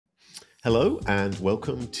Hello and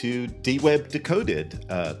welcome to DWeb Decoded,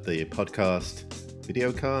 the podcast,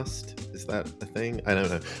 videocast. Is that a thing? I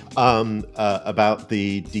don't know. About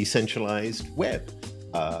the decentralized web.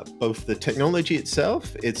 Both the technology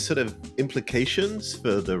itself, its sort of implications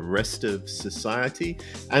for the rest of society,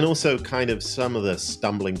 and also kind of some of the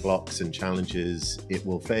stumbling blocks and challenges it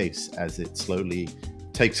will face as it slowly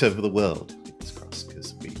takes over the world. Fingers crossed,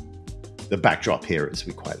 because the backdrop here is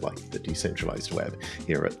we quite like the decentralized web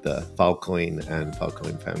here at the Filecoin and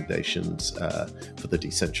Filecoin Foundations for the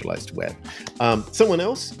decentralized web. Someone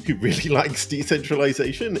else who really likes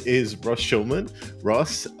decentralization is Ross Schulman.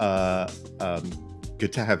 Ross,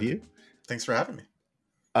 good to have you. Thanks for having me.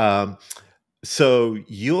 So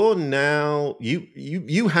you're now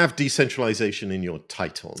you have decentralization in your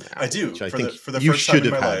title now. I do. Which I for think the you first time should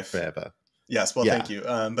in have my had life. forever. Yes, well, Yeah. thank you.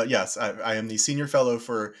 But yes, I am the senior fellow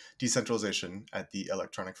for decentralization at the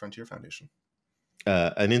Electronic Frontier Foundation.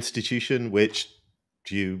 An institution which,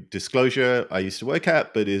 due disclosure, I used to work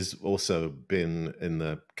at, but is also been in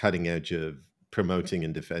the cutting edge of promoting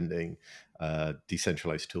and defending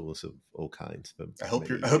decentralized tools of all kinds. I hope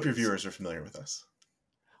your viewers are familiar with us.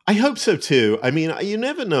 I hope so too. I mean, you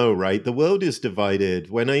never know, right? The world is divided.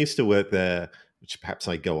 When I used to work there, which perhaps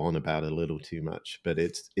I go on about a little too much, but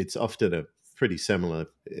it's often a pretty similar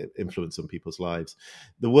influence on people's lives.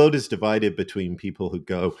 The world is divided between people who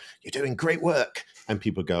go, "You're doing great work," and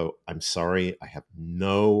people go, "I'm sorry, I have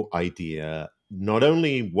no idea not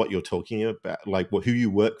only what you're talking about, like who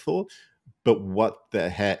you work for, but what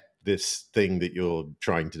the heck this thing that you're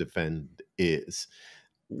trying to defend is,"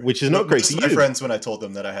 which is not great for you. My friends, when I told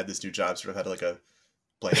them that I had this new job, sort of had like a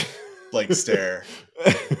blank stare.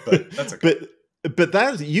 But that's okay. But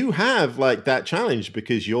that you have like that challenge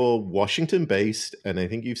because you're Washington based, and I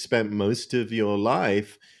think you've spent most of your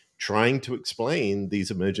life trying to explain these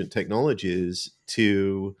emergent technologies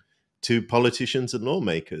to politicians and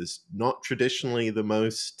lawmakers, not traditionally the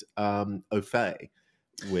most au fait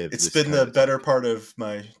with. It's been the better part of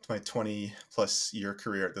my 20 plus year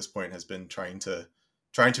career at this point has been trying to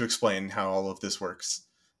explain how all of this works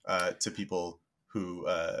to people who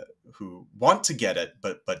want to get it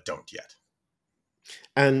but don't yet.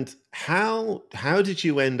 And how did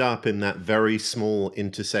you end up in that very small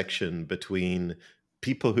intersection between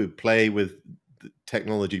people who play with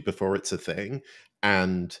technology before it's a thing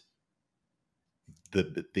and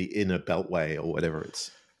the inner beltway or whatever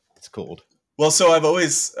it's called? Well, so I've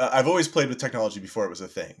always played with technology before it was a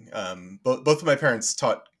thing. Both of my parents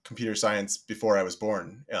taught computer science before I was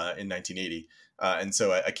born in 1980, and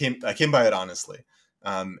so I came by it honestly.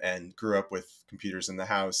 And grew up with computers in the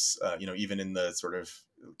house, even in the sort of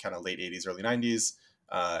kind of late 80s, early 90s,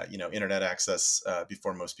 internet access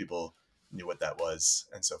before most people knew what that was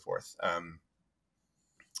and so forth.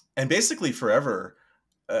 And basically forever,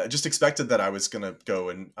 just expected that I was going to go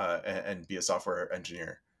and be a software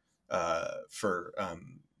engineer for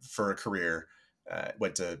a career.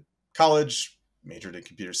 Went to college, majored in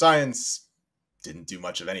computer science, didn't do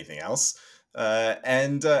much of anything else,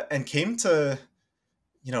 and came to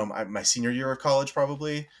my senior year of college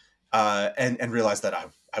probably, and realized that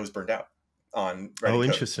I was burned out on writing code.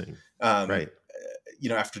 Interesting. Right.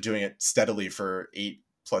 After doing it steadily for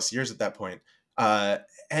 8+ years at that point,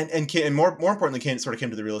 and more importantly, came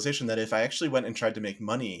to the realization that if I actually went and tried to make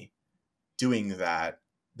money doing that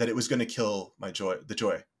it was going to kill the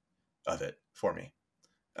joy of it for me.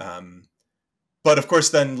 But of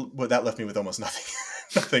course, then that left me with almost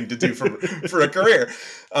nothing to do for a career.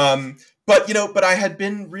 But I had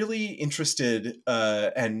been really interested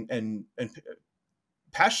and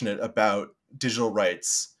passionate about digital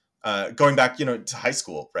rights going back, to high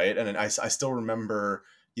school, right? And I still remember,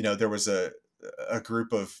 there was a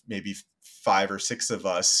group of maybe 5 or 6 of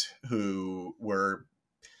us who were,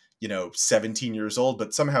 17 years old,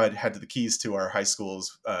 but somehow had the keys to our high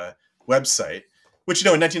school's website, which,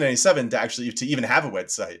 in 1997 to even have a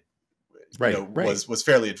website, was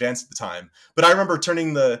fairly advanced at the time. But I remember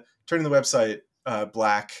turning the website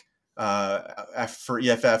black for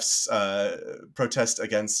EFF's protest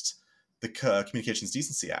against the Communications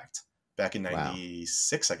Decency Act back in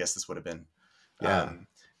 96. Wow. I guess this would have been. Yeah.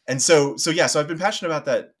 And so I've been passionate about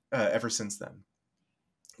that ever since then,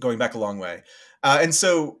 going back a long way. And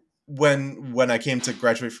so when I came to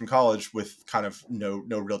graduate from college with kind of no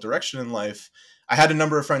real direction in life, I had a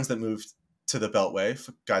number of friends that moved to the Beltway,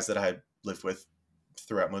 guys that I had lived with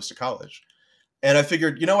throughout most of college. And I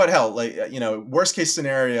figured, hell, worst case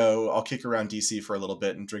scenario, I'll kick around DC for a little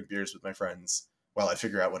bit and drink beers with my friends while I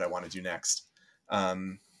figure out what I want to do next.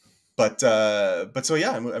 But so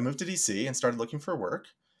I moved to DC and started looking for work.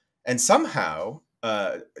 And somehow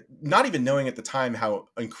not even knowing at the time how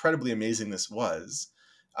incredibly amazing this was,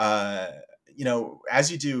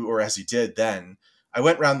 as you do, or as you did then, I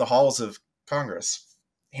went around the halls of Congress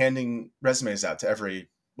handing resumes out to every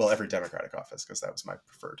Democratic office, because that was my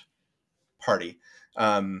preferred party,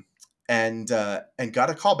 and got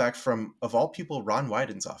a call back from, of all people, Ron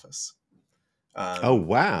Wyden's office. Oh,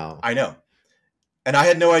 wow. I know. And I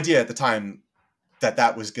had no idea at the time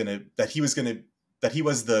that he was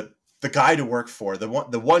the guy to work for, the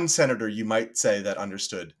one senator you might say that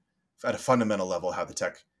understood at a fundamental level how the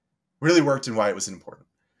tech really worked and why it was important.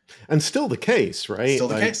 And still the case, right? Still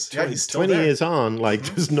the case. Yeah, he's still 20 there. years on, like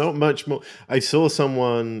there's not much more. I saw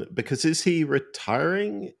someone, because is he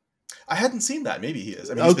retiring? I hadn't seen that. Maybe he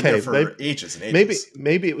is. I mean, he's been there for ages and ages.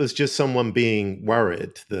 Maybe it was just someone being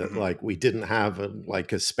worried that like we didn't have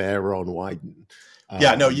a spare Ron Wyden.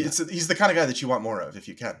 Yeah, no, he's the kind of guy that you want more of if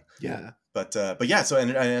you can. Yeah. But yeah, so I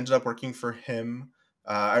ended up working for him.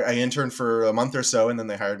 I interned for a month or so, and then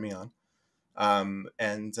they hired me on.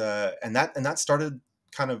 And that started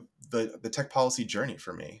kind of the tech policy journey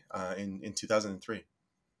for me in 2003.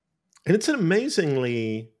 And it's an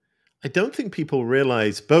amazingly, I don't think people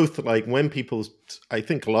realize, both like when people, I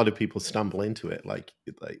think a lot of people stumble into it, like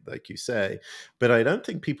you say, but I don't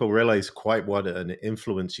think people realize quite what an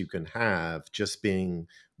influence you can have just being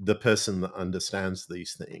the person that understands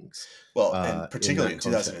these things. Well, and particularly in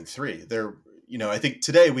 2003, I think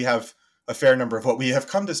today we have a fair number of what we have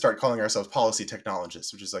come to start calling ourselves policy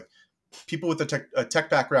technologists, which is like people with a tech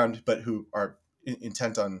background, but who are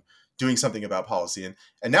intent on doing something about policy. And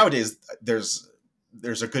nowadays there's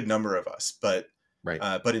a good number of us, but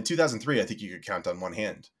but in 2003, I think you could count on one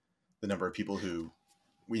hand the number of people who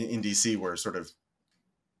in DC were sort of,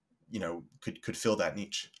 could fill that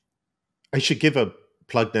niche. I should give a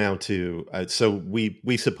plug now to, so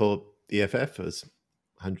we support EFF, as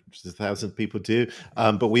hundreds of thousands of people do,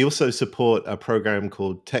 but we also support a program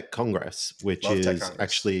called Tech Congress, which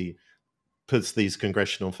actually puts these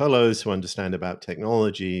congressional fellows who understand about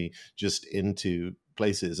technology just into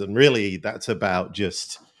places. And really that's about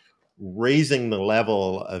just raising the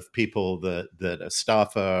level of people that a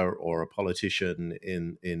staffer or a politician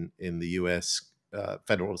in the US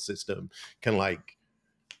federal system can like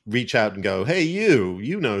reach out and go, hey,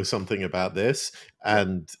 you know something about this,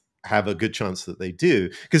 and have a good chance that they do.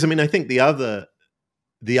 Because I mean, I think the other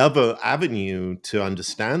avenue to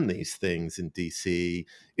understand these things in DC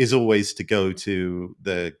is always to go to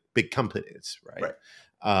the big companies, right?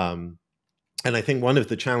 And I think one of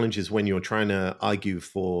the challenges when you're trying to argue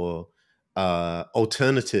for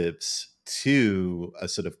alternatives to a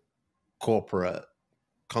sort of corporate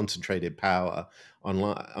concentrated power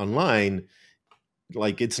online,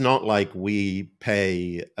 like it's not like we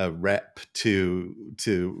pay a rep to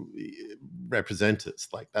represent us.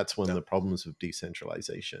 Like that's one of the problems of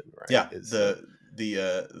decentralization, right? Yeah, the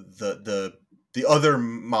other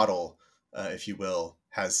model, if you will,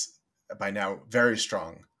 has by now very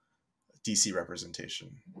strong DC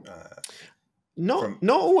representation. Not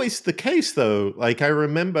always the case though. Like I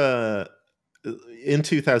remember in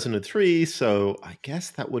 2003, so I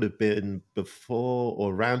guess that would have been before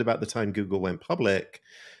or around about the time Google went public,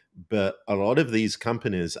 but a lot of these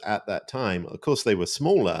companies at that time, of course they were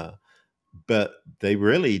smaller, but they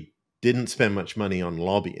really didn't spend much money on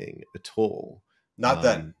lobbying at all. Not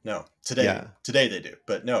then, no. Today they do,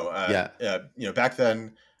 but no. Back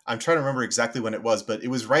then, I'm trying to remember exactly when it was, but it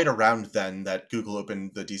was right around then that Google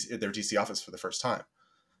opened their DC office for the first time,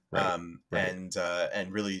 and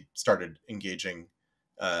really started engaging.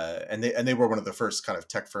 And they were one of the first kind of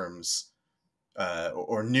tech firms,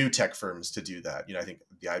 or new tech firms to do that. I think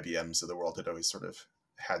the IBMs of the world had always sort of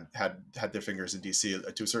had their fingers in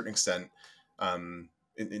DC to a certain extent,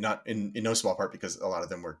 not in no small part because a lot of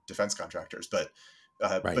them were defense contractors, but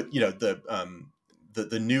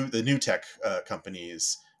the new tech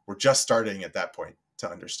companies were just starting at that point to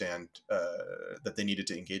understand that they needed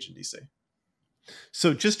to engage in DC.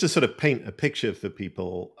 So just to sort of paint a picture for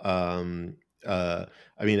people, I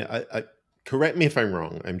mean, I correct me if I'm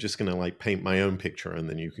wrong. I'm just going to like paint my own picture, and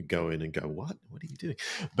then you could go in and go, what are you doing?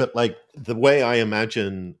 But like the way I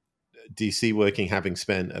imagine DC working, having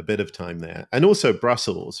spent a bit of time there, and also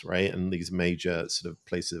Brussels, right, and these major sort of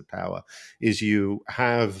places of power, is you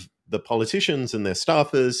have the politicians and their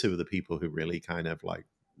staffers who are the people who really kind of like,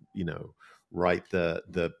 write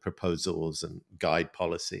the proposals and guide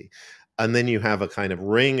policy. And then you have a kind of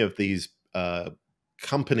ring of these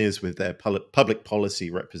companies with their public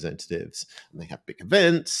policy representatives, and they have big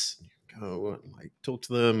events. You can go and like talk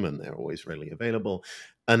to them, and they're always really available.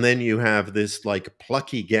 And then you have this like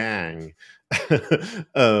plucky gang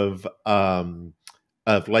of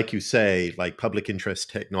of, like you say, like public interest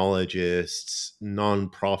technologists,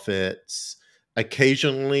 nonprofits,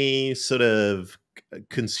 occasionally sort of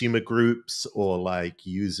consumer groups or like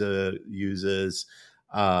user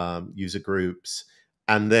groups,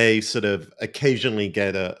 and they sort of occasionally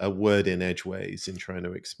get a word in edgeways in trying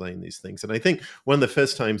to explain these things. And I think one of the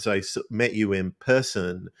first times I met you in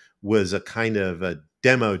person was a kind of a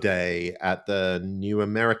demo day at the New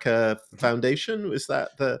America Foundation. Was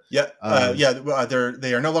that the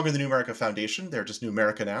they are no longer the New America Foundation. They're just New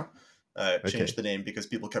America now. Changed the name because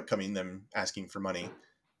people kept coming them asking for money,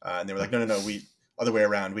 and they were like, no, we other way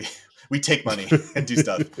around. We take money and do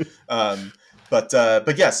stuff.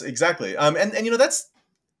 But yes, exactly. And you know that's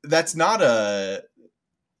not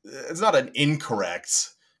it's not an incorrect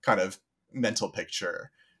kind of mental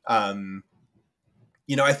picture.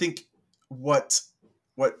 You know, I think what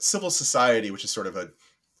civil society, which is sort of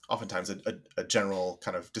oftentimes a general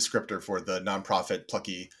kind of descriptor for the nonprofit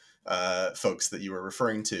plucky folks that you were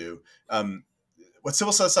referring to, what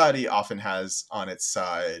civil society often has on its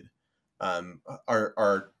side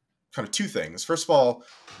are kind of two things. First of all,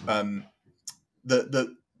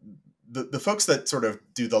 the folks that sort of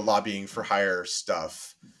do the lobbying for hire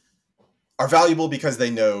stuff are valuable because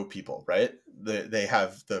they know people, right? They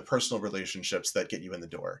have the personal relationships that get you in the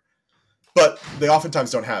door, but they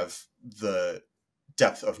oftentimes don't have the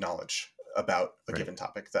depth of knowledge about a given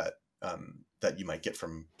topic that you might get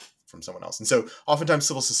from someone else. And so oftentimes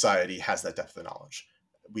civil society has that depth of knowledge.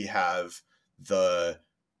 We have the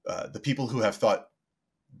people who have thought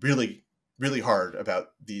really, really hard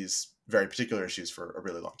about these very particular issues for a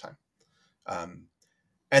really long time.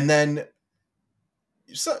 And then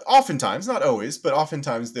oftentimes, not always, but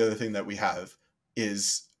oftentimes the other thing that we have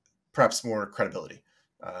is perhaps more credibility,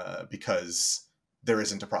 because there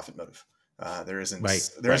isn't a profit motive. There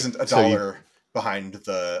isn't a dollar behind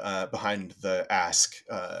the ask,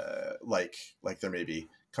 like there may be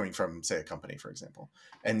coming from, say, a company, for example.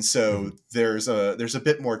 And so there's a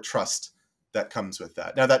bit more trust that comes with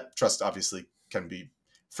that. Now that trust obviously can be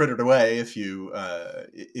frittered away if you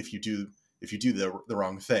do the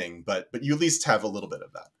wrong thing, but you at least have a little bit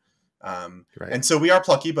of that. And so we are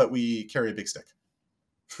plucky, but we carry a big stick.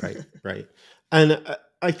 Right. And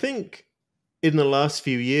I think in the last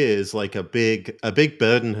few years, like a big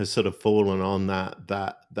burden has sort of fallen on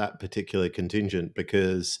that particular contingent,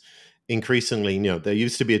 because increasingly, you know, there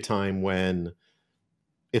used to be a time when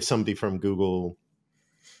if somebody from Google,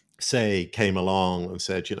 say, came along and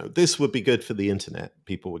said, you know, this would be good for the internet,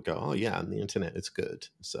 people would go, oh yeah, and the internet is good,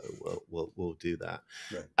 so we'll do that.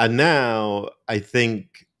 Right. And now I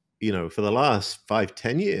think, you know, for the last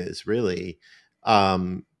 5-10 years, really,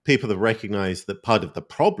 people have recognized that part of the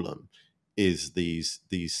problem is these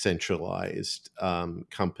centralized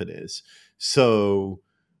companies. So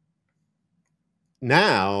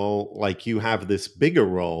now, like, you have this bigger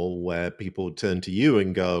role where people turn to you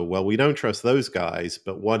and go, well, we don't trust those guys,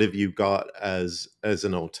 but what have you got as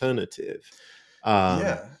an alternative?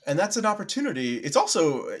 Yeah, and that's an opportunity. It's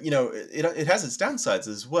also, you know, it has its downsides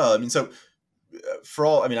as well. I mean, so for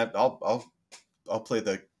all, I mean, I'll play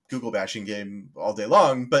the Google bashing game all day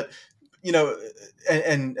long, but you know,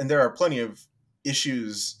 and there are plenty of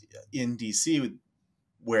issues in DC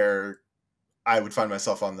where I would find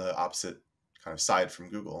myself on the opposite kind of side from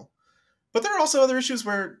Google. But there are also other issues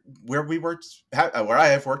where I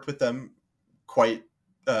have worked with them quite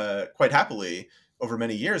happily over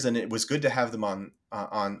many years, and it was good to have them on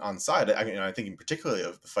side. I mean, I think in particularly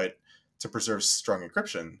of the fight to preserve strong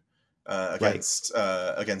encryption against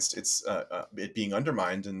its it being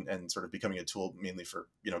undermined and sort of becoming a tool mainly for,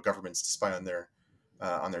 you know, governments to spy on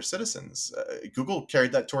their citizens. Google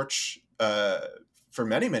carried that torch for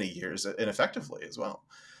many years and effectively as well.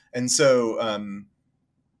 And so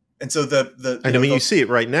you see it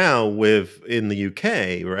right now in the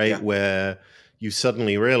UK, right? Yeah. Where you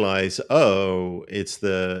suddenly realize, oh, it's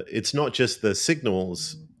not just the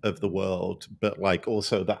Signals of the world, but like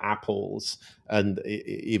also the Apples and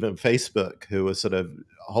even Facebook, who are sort of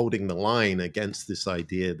holding the line against this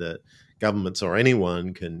idea that governments or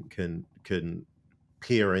anyone can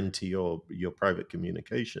peer into your private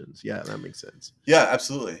communications. Yeah, that makes sense. Yeah,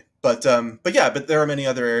 absolutely. But there are many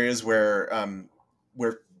other areas where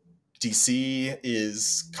DC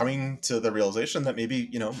is coming to the realization that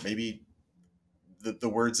maybe the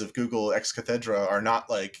words of Google ex cathedra are not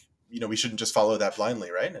like, you know, we shouldn't just follow that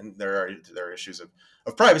blindly, right? And there are issues of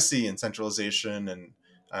privacy and centralization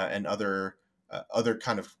and other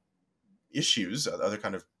kind of issues, other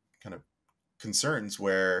kind of concerns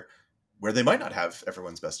where they might not have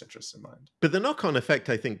everyone's best interests in mind. But the knock-on effect,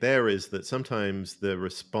 I think, there is that sometimes the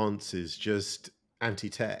response is just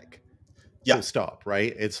anti-tech. Yeah. full stop,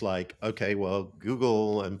 right? It's like, okay, well,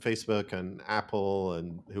 Google and Facebook and Apple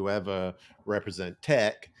and whoever represent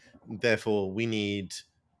tech, therefore we need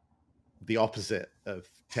the opposite of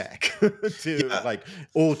tech to Yeah. like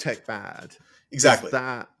all tech bad. Is Exactly.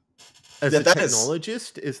 that, as a That is.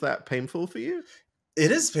 technologist, is that painful for you?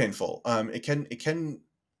 It is painful. It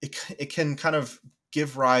can kind of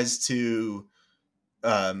give rise to.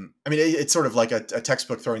 I mean, it's sort of like a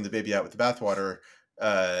textbook throwing the baby out with the bathwater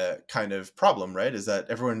kind of problem, right? Is that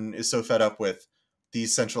everyone is so fed up with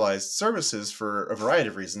these centralized services for a variety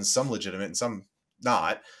of reasons, some legitimate and some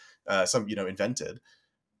not, some invented,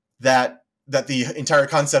 that the entire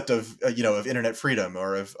concept of of internet freedom,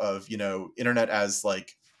 or of internet as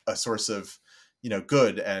like a source of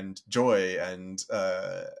good and joy and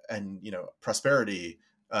prosperity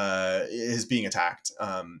is being attacked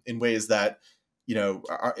in ways that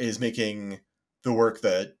is making the work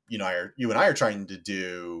that you and I are trying to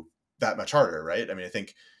do that much harder, right? I mean, I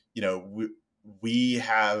think we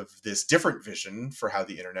have this different vision for how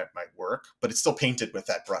the internet might work, but it's still painted with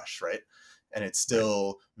that brush, right? And it's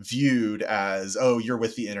still viewed as, oh, you're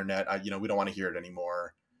with the internet. We don't want to hear it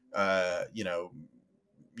anymore. We're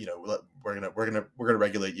gonna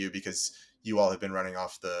regulate you because you all have been running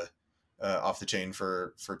off the chain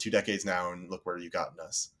for 2 decades now, and look where you've gotten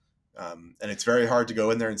us. And it's very hard to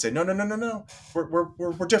go in there and say, no,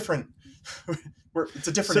 we're different. It's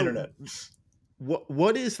a different internet.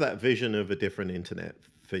 What is that vision of a different internet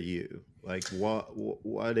for you? Like what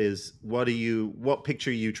picture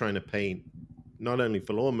are you trying to paint, not only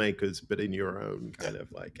for lawmakers, but in your own kind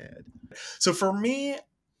of like head? So for me,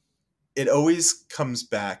 it always comes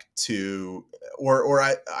back to, or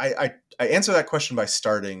I answer that question by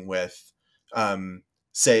starting with,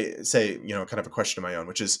 say, kind of a question of my own,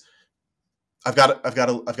 which is, I've got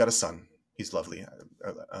a son. He's lovely.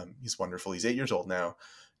 He's wonderful. He's 8 years old now.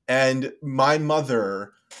 And my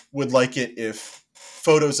mother would like it if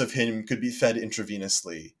photos of him could be fed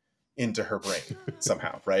intravenously into her brain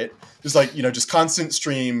somehow, right? Just like, just constant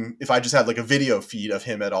stream. If I just had like a video feed of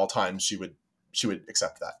him at all times, she would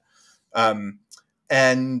accept that.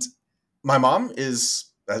 And my mom is,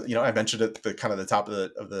 I mentioned at the kind of the top of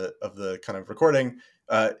the kind of recording,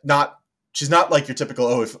 she's not like your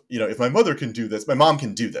typical, if my mother can do this, my mom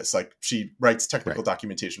can do this. Like, she writes technical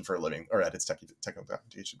documentation for a living, or edits technical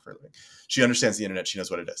documentation for a living. She understands the internet. She knows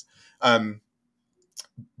what it is.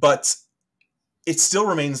 But it still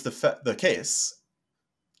remains the case,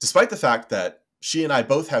 despite the fact that she and I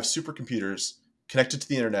both have supercomputers connected to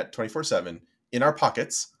the internet 24/7 in our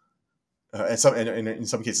pockets, and in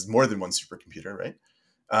some cases more than one supercomputer, right?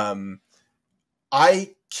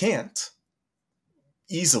 I can't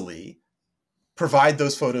easily provide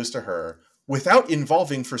those photos to her without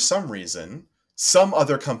involving, for some reason, some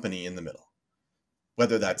other company in the middle,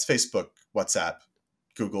 whether that's Facebook, WhatsApp,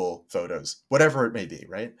 Google Photos, whatever it may be,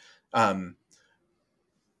 right?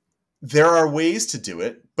 There are ways to do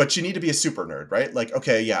it, but you need to be a super nerd, right? Like,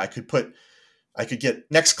 okay, yeah, I could get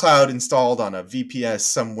Nextcloud installed on a VPS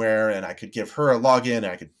somewhere, and I could give her a login, and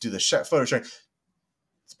I could do the photo sharing.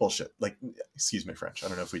 It's bullshit. Like, excuse my French. I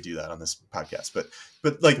don't know if we do that on this podcast, but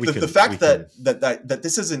like the fact that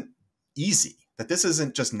this isn't easy, that this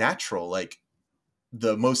isn't just natural. Like,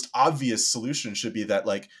 the most obvious solution should be that,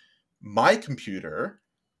 like, my computer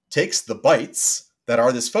takes the bytes that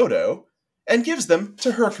are this photo and gives them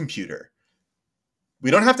to her computer.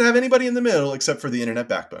 We don't have to have anybody in the middle except for the internet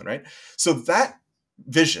backbone, right? So that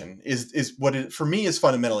vision is what it, for me, is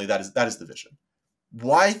fundamentally that is the vision.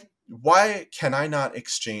 Why can I not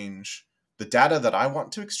exchange the data that I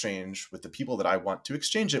want to exchange with the people that I want to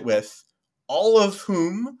exchange it with, all of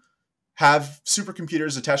whom have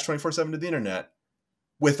supercomputers attached 24/7 to the internet,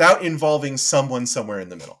 without involving someone somewhere in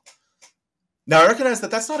the middle? Now, I recognize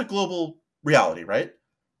that that's not a global reality, right?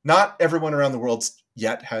 Not everyone around the world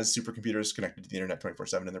yet has supercomputers connected to the internet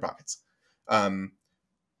 24/7 in their pockets.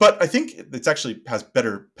 But I think it actually has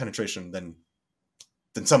better penetration than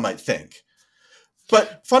some might think.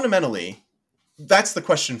 But fundamentally, that's the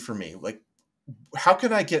question for me. Like, how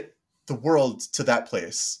can I get the world to that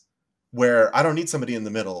place where I don't need somebody in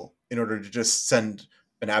the middle in order to just send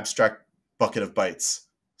an abstract bucket of bytes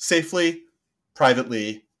safely,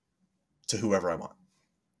 privately, to whoever I want?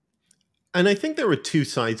 And I think there are two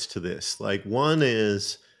sides to this. Like, one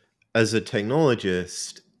is, as a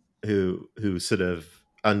technologist who sort of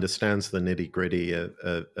understands the nitty-gritty of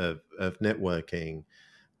networking,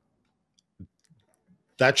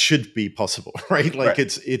 that should be possible, right? Like,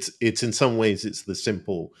 it's in some ways, it's the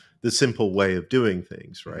simple way of doing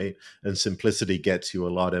things, right? And simplicity gets you a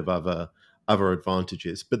lot of other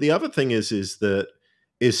advantages. But the other thing is that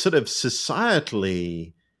sort of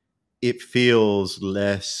societally, it feels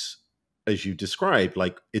less, as you described,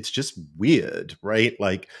 like it's just weird, right?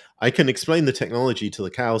 Like I can explain the technology till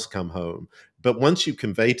the cows come home, but once you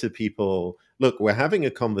convey to people, look, we're having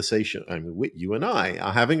a conversation. I mean, you and I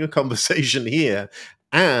are having a conversation here,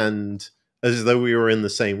 and as though we were in the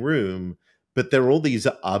same room, but there are all these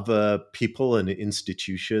other people and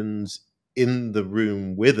institutions in the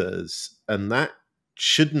room with us, and that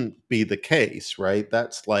shouldn't be the case, right?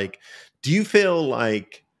 That's like, do you feel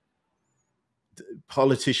like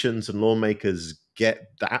politicians and lawmakers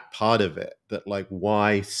get that part of it, that like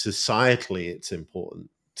why societally it's important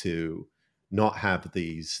to not have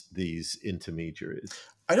these intermediaries?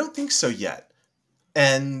 I don't think so yet.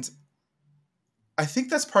 And I think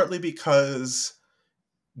that's partly because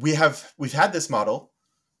we've had this model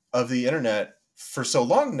of the internet for so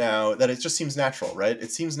long now that it just seems natural, right?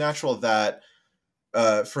 It seems natural that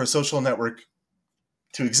for a social network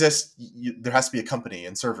to exist, there has to be a company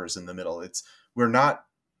and servers in the middle. We're not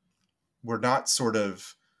sort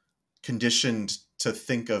of conditioned to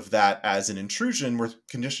think of that as an intrusion. We're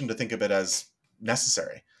conditioned to think of it as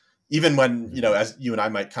necessary. Even when, as you and I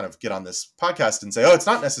might kind of get on this podcast and say, oh, it's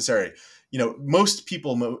not necessary. Most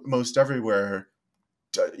people, most everywhere,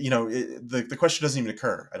 the question doesn't even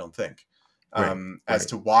occur, I don't think, as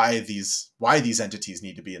to why these entities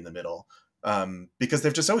need to be in the middle, because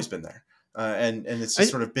they've just always been there, and it's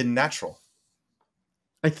just sort of been natural.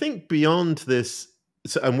 I think beyond this,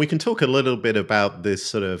 and we can talk a little bit about this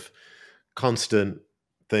sort of constant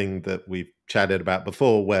thing that we've chatted about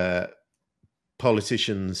before, where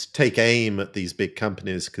politicians take aim at these big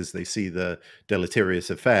companies because they see the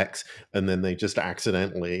deleterious effects, and then they just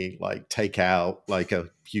accidentally like take out like a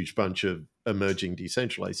huge bunch of emerging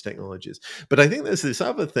decentralized technologies. But I think there's this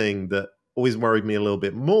other thing that always worried me a little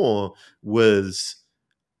bit more, was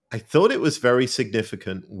I thought it was very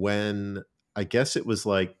significant when, I guess it was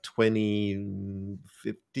like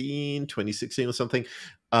 2015, 2016 or something,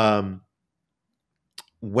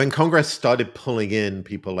 when Congress started pulling in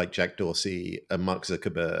people like Jack Dorsey and Mark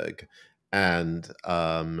Zuckerberg and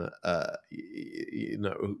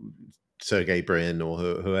Sergey Brin or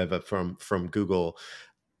whoever from Google,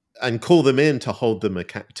 and call them in to hold them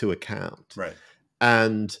to account. Right.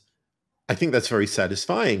 And I think that's very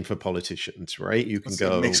satisfying for politicians, right? You can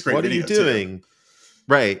go, what are you doing? Too.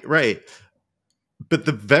 Right. But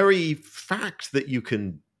the very fact that you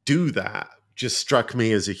can do that just struck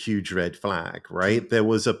me as a huge red flag, right? There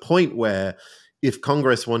was a point where if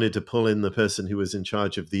Congress wanted to pull in the person who was in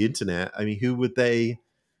charge of the internet, I mean, who would they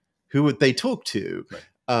talk to? Right.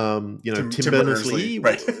 Tim Berners-Lee,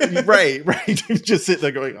 right. Just sit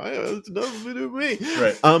there going, it's nothing to do with me.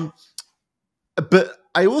 Right. But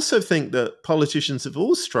I also think that politicians of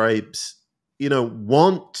all stripes,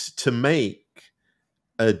 want to make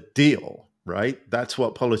a deal, right? That's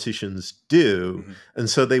what politicians do. Mm-hmm. And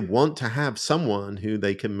so they want to have someone who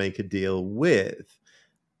they can make a deal with.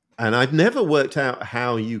 And I've never worked out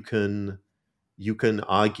how you can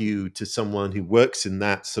argue to someone who works in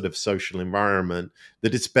that sort of social environment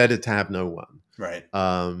that it's better to have no one. Right.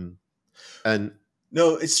 And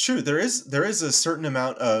no, it's true. There is a certain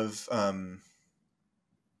amount of, I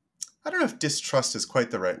don't know if distrust is quite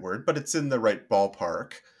the right word, but it's in the right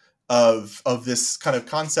ballpark of this kind of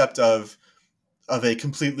concept of a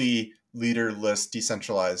completely leaderless,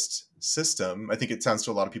 decentralized system. I think it sounds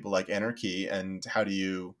to a lot of people like anarchy. And how do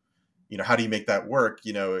you make that work?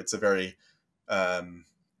 It's a very, I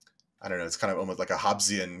don't know, it's kind of almost like a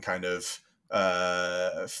Hobbesian kind of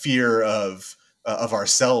fear of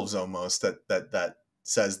ourselves almost, that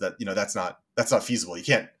says that, that's not feasible. You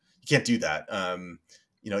can't do that.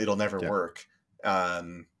 It'll never work.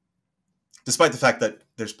 Despite the fact that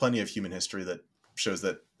there's plenty of human history that shows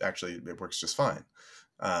that actually it works just fine.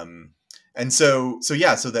 And so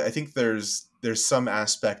that I think there's some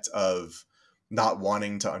aspect of not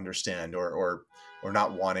wanting to understand or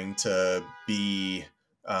not wanting to be,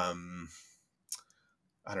 not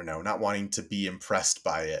wanting to be impressed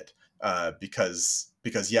by it. Because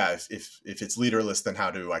if it's leaderless, then how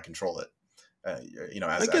do I control it? As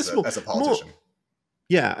a politician.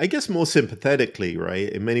 Yeah, I guess more sympathetically, right?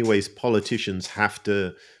 In many ways, politicians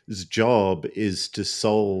his job is to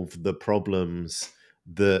solve the problems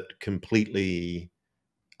that completely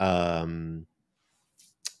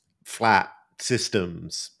flat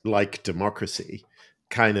systems like democracy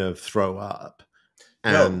kind of throw up.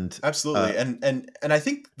 And absolutely. And I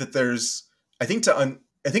think that I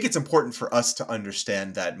think it's important for us to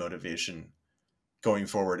understand that motivation going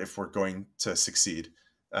forward if we're going to succeed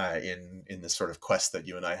in this sort of quest that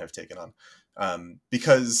you and I have taken on,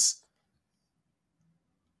 because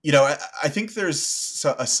I think there's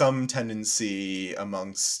some tendency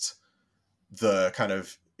amongst the kind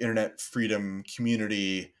of internet freedom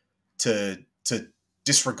community to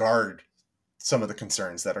disregard some of the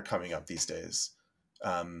concerns that are coming up these days,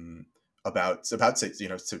 about say,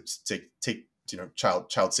 to take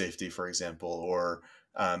child safety, for example,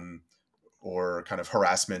 or kind of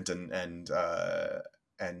harassment and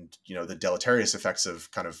the deleterious effects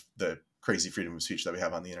of kind of the crazy freedom of speech that we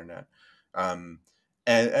have on the internet, and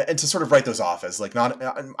to sort of write those off as like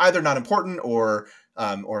either not important or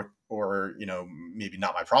maybe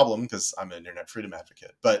not my problem because I'm an internet freedom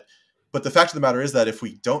advocate. But the fact of the matter is that if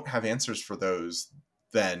we don't have answers for those,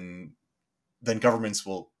 then governments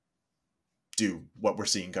will do what we're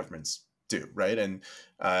seeing governments do, right? And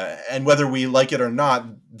whether we like it or not,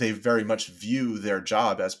 they very much view their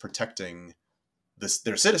job as protecting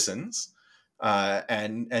their citizens,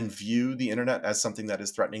 and view the internet as something that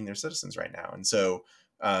is threatening their citizens right now. And so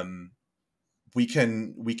we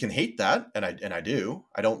can hate that, and I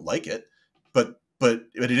don't like it, but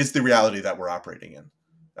it is the reality that we're operating in.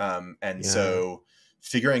 So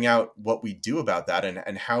figuring out what we do about that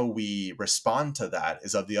and how we respond to that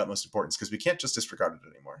is of the utmost importance, because we can't just disregard it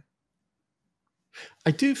anymore.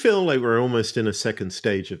 I do feel like we're almost in a second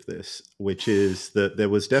stage of this, which is that there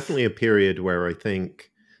was definitely a period where I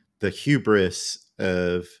think the hubris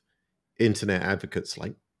of internet advocates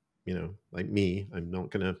like me, I'm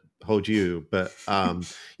not going to hold you, but,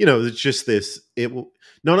 it's just this,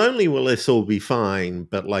 not only will this all be fine,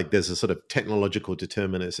 but like there's a sort of technological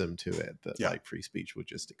determinism to it that like free speech will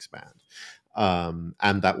just expand.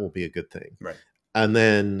 And that will be a good thing. Right. And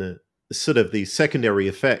then sort of the secondary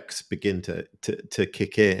effects begin to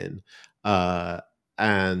kick in.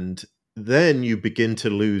 And then you begin to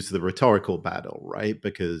lose the rhetorical battle, right?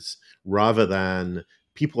 Because rather than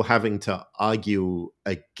people having to argue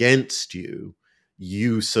against you,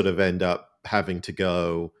 you sort of end up having to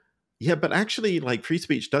go, yeah, but actually like free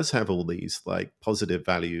speech does have all these like positive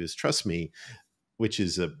values, trust me, which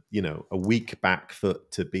is a weak back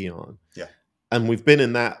foot to be on. Yeah. And we've been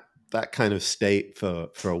in that kind of state for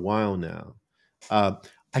a while now.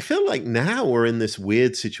 I feel like now we're in this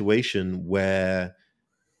weird situation where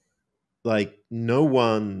like no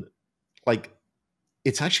one, like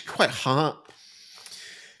it's actually quite hard.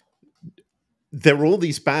 There are all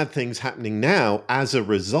these bad things happening now as a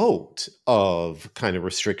result of kind of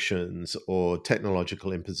restrictions or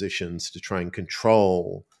technological impositions to try and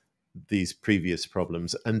control these previous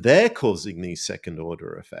problems, and they're causing these second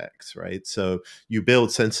order effects, right? So you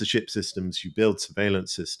build censorship systems, you build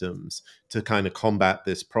surveillance systems to kind of combat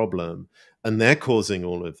this problem, and they're causing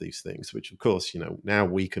all of these things, which of course, now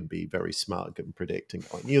we can be very smug and predicting,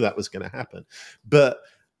 I knew that was going to happen, but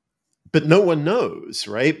no one knows,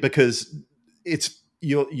 right? Because it's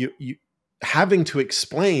you having to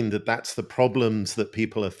explain that that's the problems that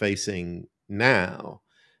people are facing now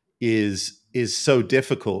is so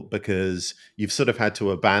difficult, because you've sort of had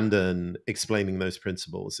to abandon explaining those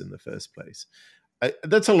principles in the first place.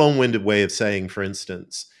 That's a long-winded way of saying, for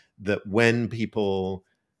instance, that when people,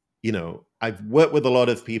 I've worked with a lot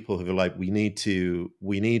of people who are like, we need to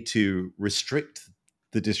restrict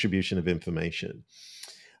the distribution of information,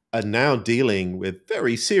 are now dealing with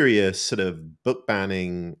very serious sort of book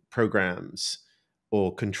banning programs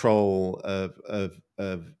or control of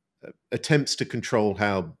attempts to control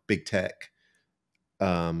how big tech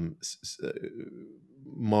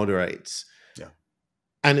moderates. Yeah.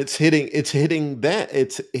 And it's hitting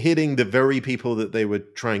the very people that they were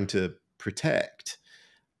trying to protect.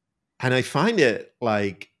 And I find it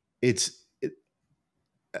like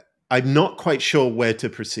I'm not quite sure where to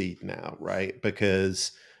proceed now, right?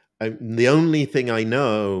 Because the only thing I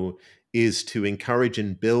know is to encourage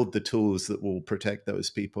and build the tools that will protect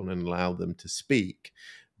those people and allow them to speak.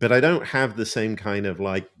 But I don't have the same kind of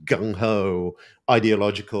like gung-ho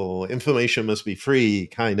ideological information must be free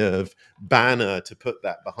kind of banner to put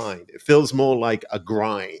that behind. It feels more like a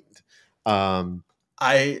grind.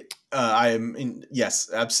 I am in, yes,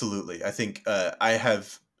 absolutely. I think I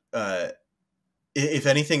have, if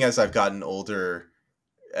anything, as I've gotten older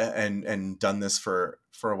and done this for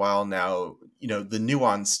a while now, the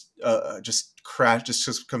nuance just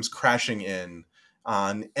comes crashing in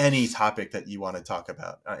on any topic that you want to talk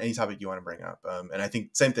about, any topic you want to bring up. And I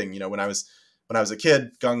think same thing, when I was a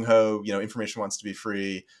kid, gung ho, information wants to be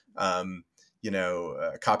free.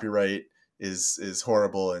 Copyright is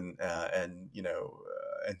horrible, and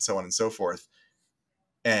so on and so forth.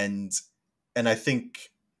 And I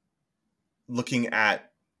think looking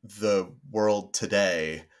at the world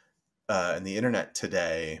today, and the internet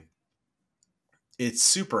today, it's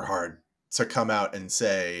super hard to come out and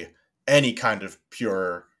say any kind of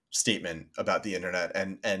pure statement about the internet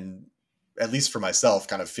and at least for myself,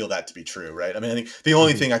 kind of feel that to be true, right? I mean, I think the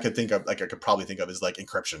only thing I could think of, like I could probably think of, is like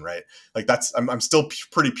encryption, right? Like I'm still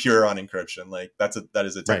pretty pure on encryption. Like that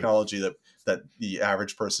is a technology that the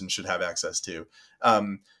average person should have access to.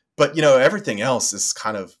 But everything else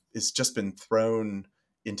is just been thrown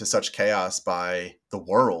into such chaos by the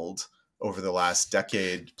world over the last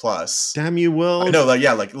decade plus. Damn you, world! I know,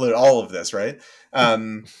 like all of this, right?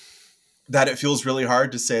 That it feels really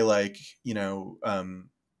hard to say, like,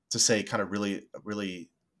 to say kind of really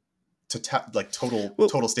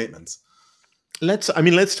total statements. Let's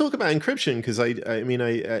talk about encryption, because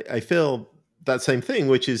I feel that same thing,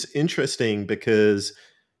 which is interesting because,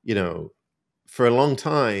 for a long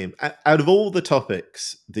time, out of all the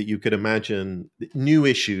topics that you could imagine, new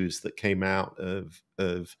issues that came out of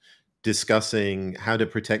discussing how to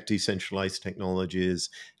protect decentralized technologies,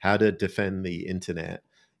 how to defend the internet,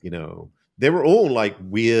 they were all like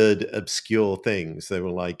weird, obscure things. They were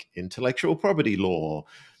like intellectual property law,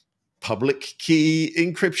 public key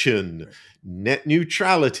encryption, net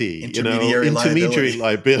neutrality, intermediary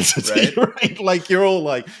liability, right? Like, you're all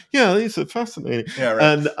like, yeah, these are fascinating. Yeah,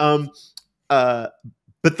 right. And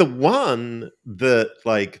but the one that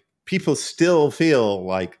like people still feel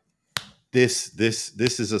like this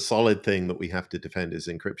is a solid thing that we have to defend is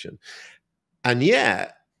encryption. And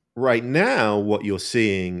yet, right now, what you're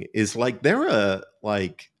seeing is like there are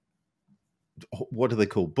like, what do they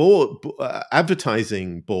call,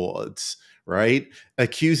 advertising boards, right,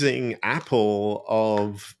 accusing Apple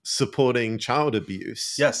of supporting child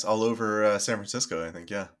abuse. Yes, all over San Francisco, I think.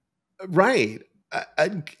 Yeah, right.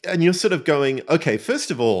 And you're sort of going, okay,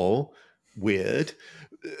 first of all, weird.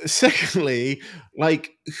 Secondly,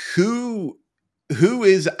 like, who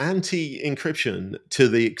is anti-encryption to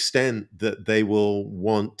the extent that they will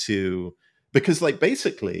want to? Because, like,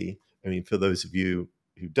 basically, I mean, for those of you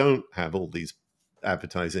who don't have all these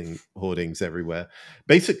advertising hoardings everywhere,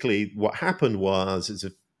 basically what happened was, is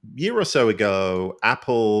a year or so ago,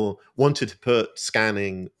 Apple wanted to put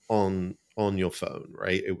scanning on your phone,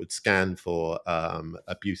 right? It would scan for known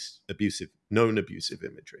abusive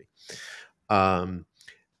imagery.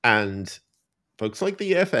 And folks like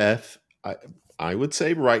the EFF, I would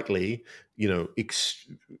say rightly,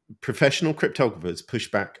 professional cryptographers push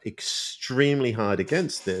back extremely hard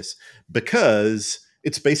against this, because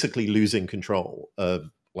it's basically losing control of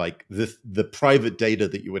like the private data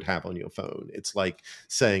that you would have on your phone. It's like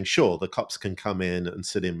saying, sure, the cops can come in and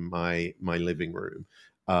sit in my living room.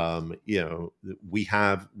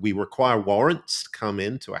 We require warrants to come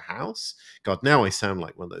into a house. God, now I sound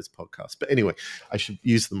like one of those podcasts. But anyway, I should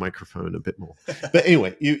use the microphone a bit more. But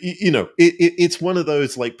anyway, it's one of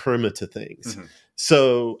those like perimeter things. Mm-hmm.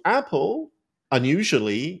 So Apple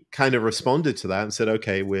unusually kind of responded to that and said,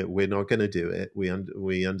 okay, we're not going to do it. We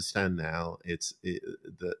understand now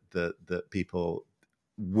that people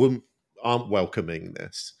aren't welcoming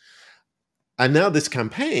this. And now this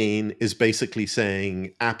campaign is basically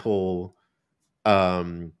saying Apple,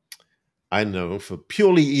 I don't know, for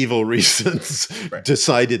purely evil reasons, right,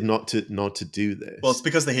 decided not to do this. Well, it's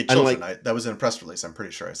because they hate children. Like, that was in a press release. I'm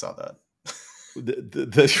pretty sure I saw that.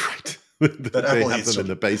 That's right. That Apple have them children in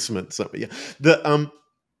the basement. So, yeah.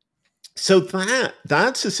 So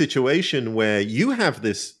that's a situation where you have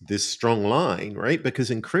this strong line, right?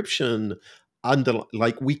 Because encryption,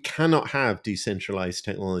 we cannot have decentralized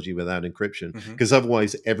technology without encryption, because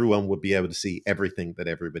otherwise everyone would be able to see everything that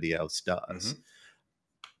everybody else does.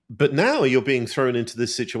 But now you're being thrown into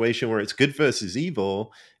this situation where it's good versus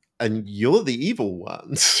evil, and you're the evil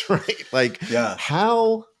ones, right? Like, yeah.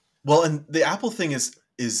 How? Well, and the Apple thing is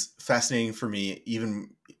fascinating for me,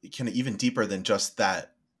 even deeper than just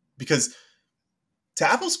that, because to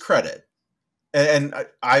Apple's credit, and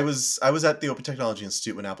I was at the Open Technology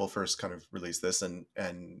Institute when Apple first kind of released this, and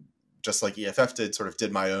just like EFF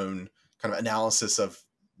did my own kind of analysis of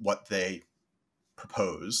what they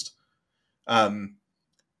proposed, and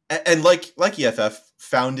like EFF,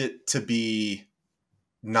 found it to be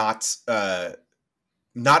not at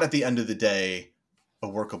the end of the day a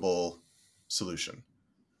workable solution.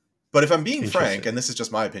 But if I'm being frank, and this is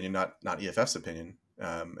just my opinion, not EFF's opinion,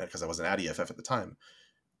 because I wasn't at EFF at the time,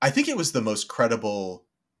 I think it was the most credible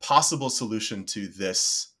possible solution to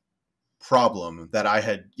this problem that I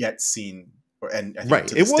had yet seen. And I think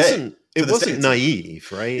right, it wasn't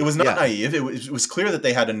naive, right? It was not naive. It was clear that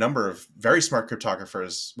they had a number of very smart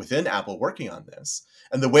cryptographers within Apple working on this,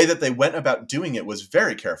 and the way that they went about doing it was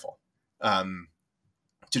very careful,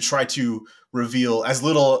 to try to reveal as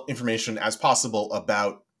little information as possible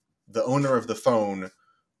about the owner of the phone,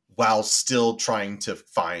 while still trying to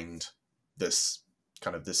find this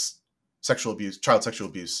child sexual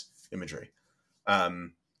abuse imagery.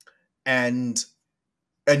 and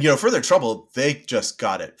for their trouble, they just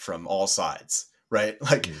got it from all sides, right?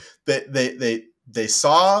 Like they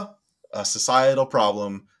saw a societal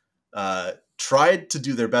problem, tried to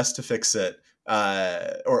do their best to fix it,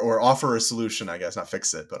 or offer a solution, I guess, not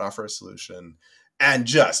fix it, but offer a solution, and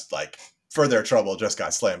just like for their trouble, just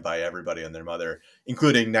got slammed by everybody and their mother,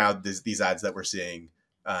 including now these ads that we're seeing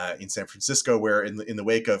in San Francisco, where in the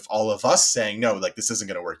wake of all of us saying, no, like this isn't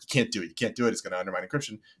going to work, you can't do it, it's going to undermine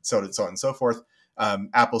encryption, so on and so forth.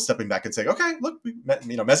 Apple stepping back and saying, okay, look,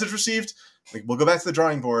 message received, we'll go back to the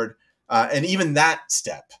drawing board. And even that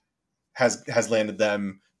step has landed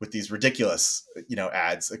them with these ridiculous,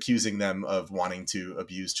 ads accusing them of wanting to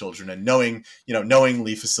abuse children and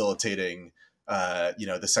knowingly facilitating,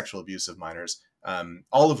 the sexual abuse of minors,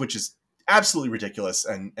 all of which is absolutely ridiculous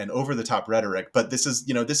and over the top rhetoric. But this is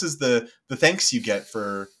the thanks you get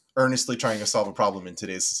for earnestly trying to solve a problem in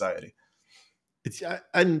today's society.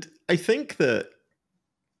 And I think that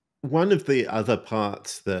one of the other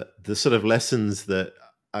parts, that the sort of lessons that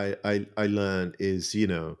I learned is,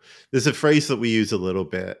 there's a phrase that we use a little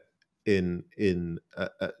bit in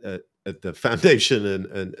at the foundation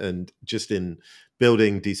and just in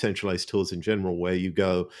building decentralized tools in general, where you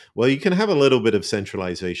go, well, you can have a little bit of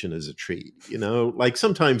centralization as a treat, like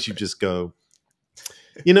sometimes you just go,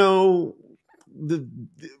 we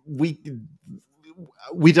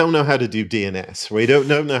don't know how to do DNS. We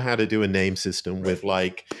don't know how to do a name system with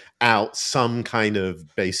like out some kind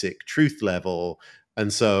of basic truth level.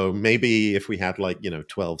 And so maybe if we had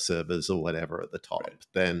 12 servers or whatever at the top,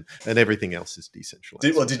 then everything else is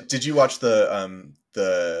decentralized. Did you watch the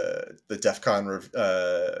DEF CON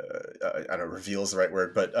I don't know, reveal is the right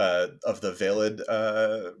word, but of the Valid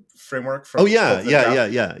framework from yeah. And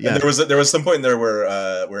there was some point in there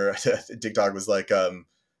where Dig Dog was like,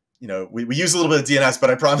 we use a little bit of DNS, but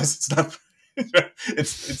I promise it's not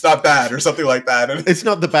it's not bad or something like that. And it's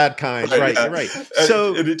not the bad kind, right? Yeah. Right.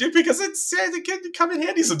 So because it can come in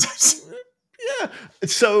handy sometimes. Yeah.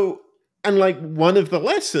 So, and one of the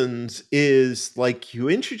lessons is you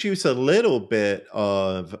introduce a little bit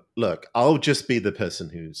of, look, I'll just be the person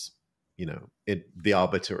who's the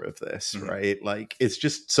arbiter of this, mm-hmm. right? Like it's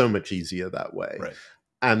just so much easier that way, right?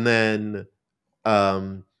 And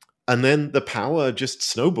then the power just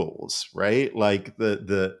snowballs, right? Like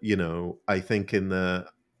I think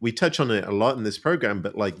we touch on it a lot in this program,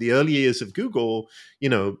 but the early years of Google,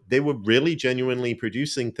 they were really genuinely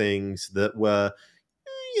producing things that were,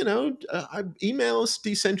 email's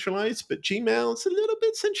decentralized, but Gmail's a little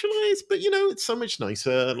bit centralized, but it's so much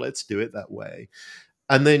nicer. Let's do it that way.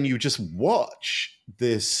 And then you just watch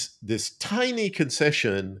this tiny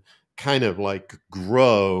concession kind of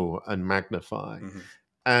grow and magnify. Mm-hmm.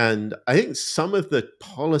 And I think some of the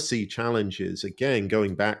policy challenges, again,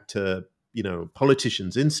 going back to,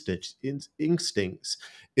 politicians' instincts,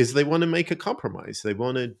 is they want to make a compromise. They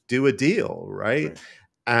want to do a deal, right?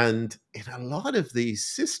 And in a lot of these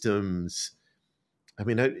systems, I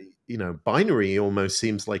mean, binary almost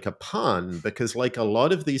seems like a pun, because a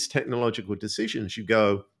lot of these technological decisions, you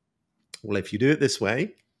go, well, if you do it this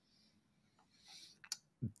way,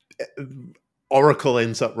 Oracle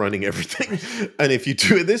ends up running everything. And if you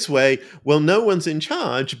do it this way, well, no one's in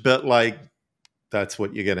charge, but that's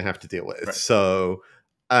what you're going to have to deal with. Right. So,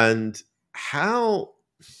 and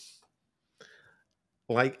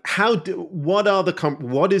what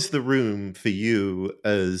is the room for you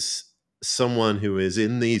as someone who is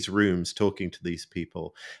in these rooms talking to these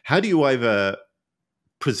people? How do you either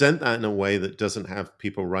present that in a way that doesn't have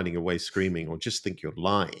people running away screaming or just think you're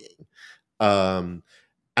lying?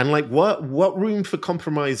 And what room for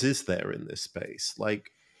compromise is there in this space?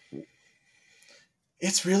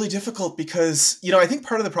 It's really difficult because, I think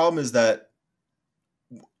part of the problem is that,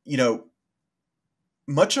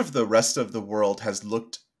 much of the rest of the world has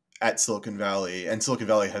looked at Silicon Valley, and Silicon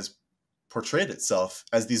Valley has portrayed itself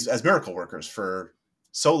as miracle workers for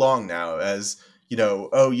so long now, as,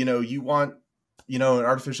 you want, an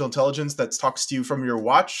artificial intelligence that talks to you from your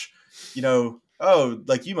watch, you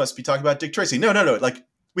must be talking about Dick Tracy. No.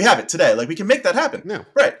 We have it today. We can make that happen. No.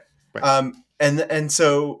 Right. And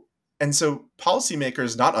so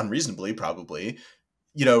policymakers, not unreasonably probably,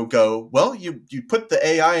 go, well, you put the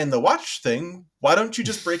AI in the watch thing. Why don't you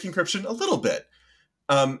just break encryption a little bit?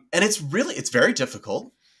 And it's very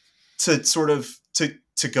difficult to sort of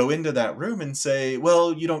to go into that room and say,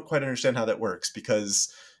 well, you don't quite understand how that works,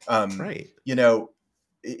 because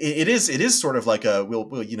it is sort of like a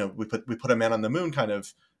we put a man on the moon kind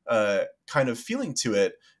of feeling to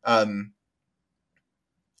it. And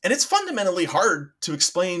it's fundamentally hard to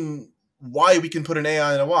explain why we can put an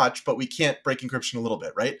AI in a watch, but we can't break encryption a little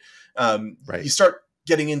bit, right? You start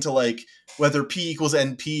getting into like whether P equals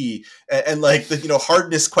NP and like the,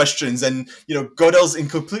 hardness questions and, Gödel's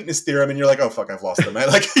incompleteness theorem. And you're like, oh, fuck, I've lost them.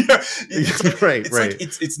 Like,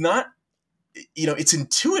 it's not, it's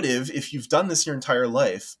intuitive if you've done this your entire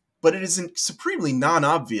life, but it isn't supremely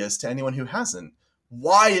non-obvious to anyone who hasn't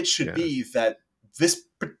why it should be that this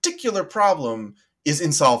particular problem is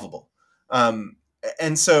insolvable.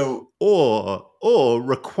 And so, or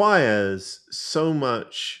requires so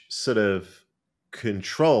much sort of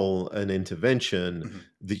control and intervention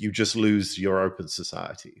that you just lose your open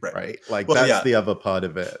society, right? Like that's the other part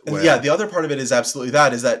of it. The other part of it is absolutely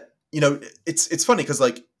that, is that, it's funny because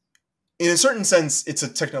like, in a certain sense, it's a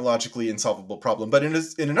technologically insolvable problem, but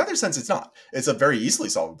in another sense, it's not. It's a very easily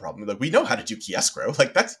solvable problem. Like, we know how to do key escrow.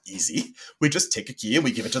 Like, that's easy. We just take a key and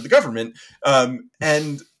we give it to the government.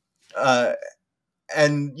 And the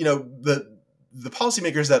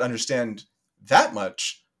policymakers that understand that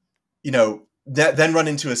much, that then run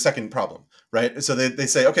into a second problem, right? So they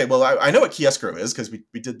say, okay, well, I know what key escrow is because we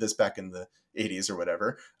did this back in the 80s or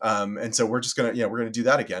whatever. And so we're just going to, we're going to do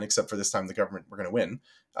that again, except for this time the government, we're going to win.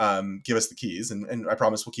 Give us the keys and I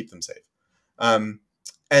promise we'll keep them safe. And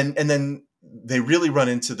then they really run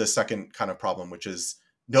into the second kind of problem, which is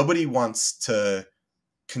nobody wants to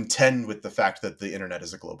contend with the fact that the internet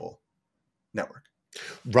is a global network.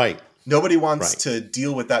 Right. Nobody wants to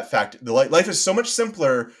deal with that fact. The life is so much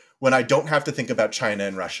simpler when I don't have to think about China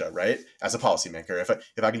and Russia, right? As a policymaker, if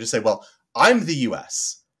I can just say, well, I'm the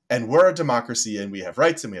US and we're a democracy and we have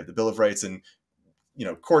rights and we have the Bill of Rights and,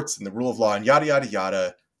 courts and the rule of law and yada, yada,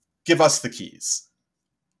 yada, give us the keys.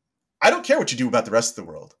 I don't care what you do about the rest of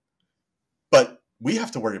the world, but we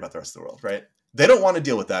have to worry about the rest of the world, right? They don't want to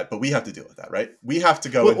deal with that, but we have to deal with that, right? We have to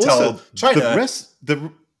go and tell China the rest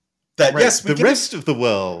of the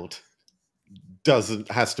world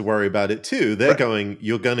has to worry about it too. They're going,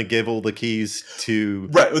 you're going to give all the keys to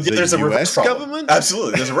there's the a US government?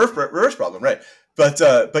 Absolutely. There's a reverse problem, right? But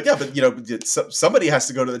somebody has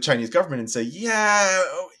to go to the Chinese government and say,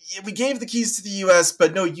 we gave the keys to the US,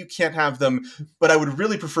 but no, you can't have them. But I would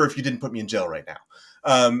really prefer if you didn't put me in jail right now.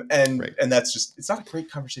 And that's just, it's not a great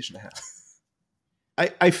conversation to have.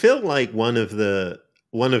 I feel like one of the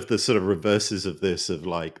sort of reverses of this, of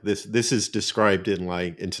like this is described in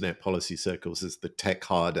like internet policy circles as the tech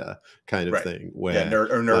harder kind of thing, where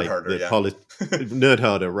nerd like, harder, nerd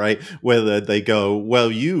harder, right? Where they go,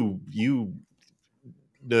 well, you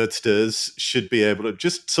nerdsters should be able to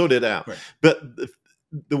just sort it out. Right. But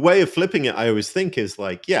the way of flipping it, I always think, is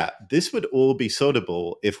like, this would all be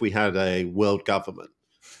sortable if we had a world government,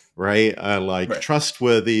 right?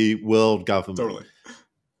 Trustworthy world government. Totally.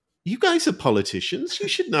 You guys are politicians. You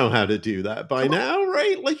should know how to do that by now,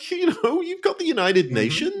 right? Like, you've got the United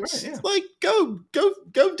Nations. Right, like, go do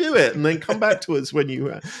it, and then come back to us when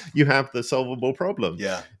you have the solvable problem.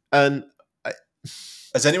 Yeah. And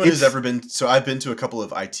as anyone who's ever been, so I've been to a couple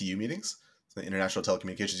of ITU meetings, the International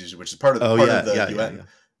Telecommunications Union, which is part of the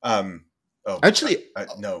UN. Actually,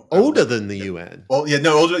 no, older than the UN. Well,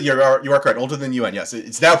 no, older. You are correct. Older than the UN. Yes,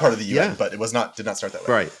 it's now part of the UN, but it did not start that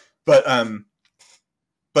way. Right.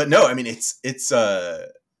 But no, I mean, it's I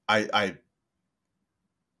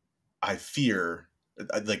fear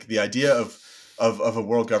like the idea of a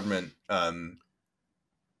world government.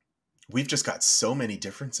 We've just got so many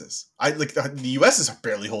differences. The US is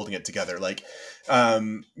barely holding it together. Like,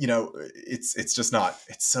 it's just not.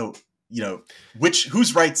 It's so,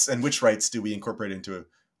 whose rights and which rights do we incorporate into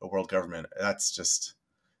a world government? That's just,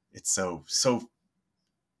 it's so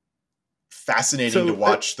fascinating to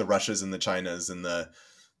watch the Russias and the Chinas and the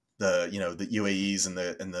UAEs and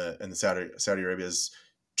the Saudi Arabias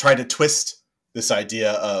try to twist this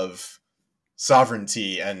idea of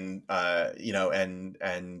sovereignty and internet,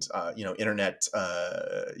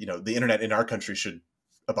 the internet in our country should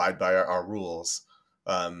abide by our rules.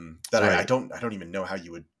 I don't even know how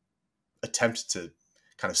you would attempt to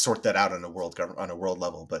kind of sort that out on a world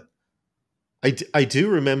level. But I do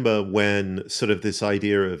remember when sort of this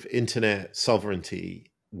idea of internet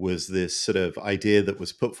sovereignty was this sort of idea that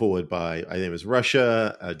was put forward by, I think it was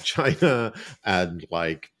Russia and China and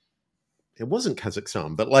like, it wasn't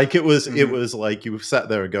Kazakhstan, but like it was like you sat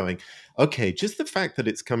there going, okay, just the fact that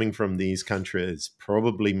it's coming from these countries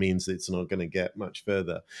probably means it's not going to get much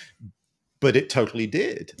further. But it totally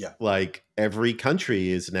did. Yeah. Like every country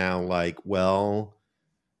is now like, well,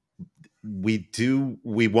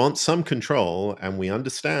 we want some control, and we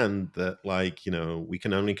understand that like, we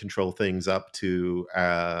can only control things up to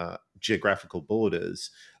geographical borders,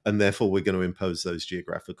 and therefore we're going to impose those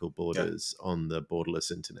geographical borders on the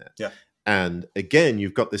borderless internet. Yeah. And again,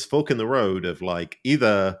 you've got this fork in the road of like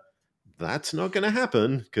either that's not going to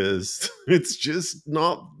happen because it's just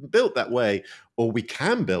not built that way, or we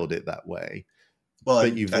can build it that way. Well,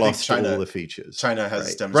 but you've lost all the features. China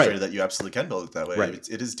has demonstrated that you absolutely can build it that way. Right.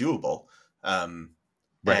 It is doable. And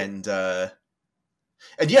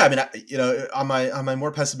yeah, I mean, you know, on my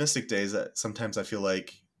more pessimistic days, sometimes I feel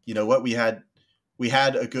like, you know what, we had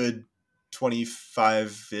a good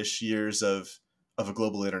 25-ish years of a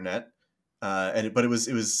global internet, but it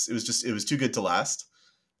was too good to last,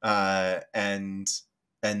 and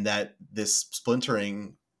that this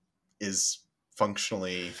splintering is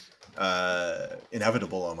functionally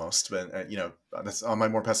inevitable almost. But you know, that's on my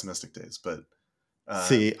more pessimistic days. But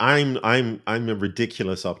see, I'm a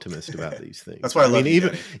ridiculous optimist about these things. That's why I love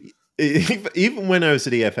you, even when I was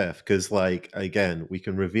at EFF, because, like, again, we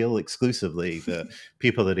can reveal exclusively that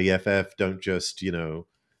people at EFF don't just, you know,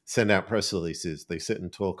 send out press releases. They sit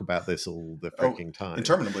and talk about this all the freaking time,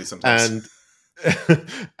 interminably sometimes.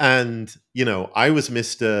 And you know, I was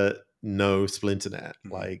Mr. No Splinternet.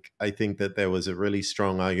 Like, I think that there was a really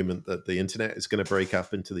strong argument that the internet is going to break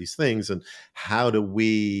up into these things, and how do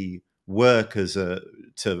we work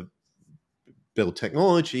to build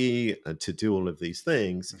technology and to do all of these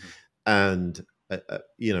things. And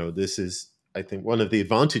you know, this is, I think, one of the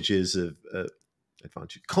advantages of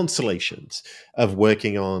consolations of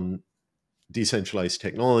working on decentralized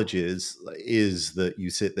technologies is that you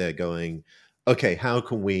sit there going, okay, how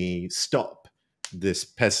can we stop this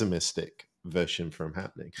pessimistic version from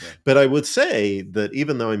happening? Right. But I would say that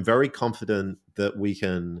even though I'm very confident that we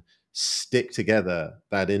can stick together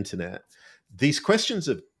that internet, these questions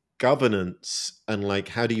of governance and, like,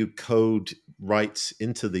 how do you code rights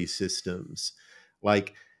into these systems,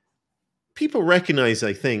 like, people recognize,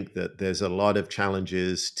 I think, that there's a lot of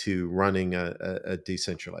challenges to running a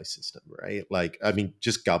decentralized system, right? Like, I mean,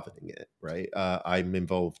 just governing it, right? I'm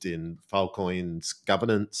involved in Filecoin's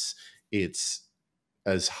governance. It's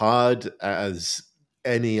as hard as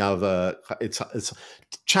any other. It's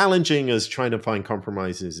challenging as trying to find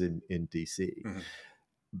compromises in DC.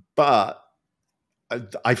 But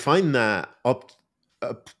I find that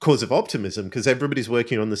a cause of optimism, because everybody's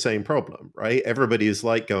working on the same problem, right? Everybody is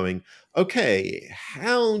like going, okay,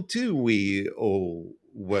 how do we all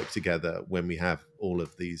work together when we have all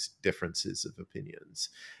of these differences of opinions?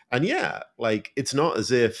 And yeah, like, it's not as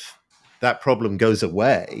if that problem goes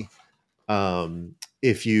away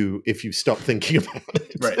if you stop thinking about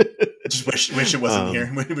it. Right. Just wish it wasn't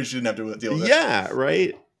here. We shouldn't have to deal with it. Yeah,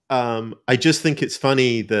 right. I just think it's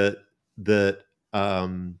funny that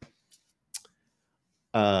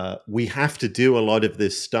we have to do a lot of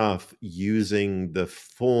this stuff using the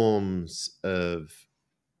forms of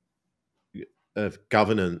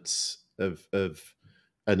governance and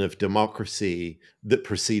of democracy that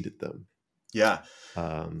preceded them. Yeah.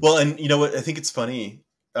 Well, and you know what I think it's funny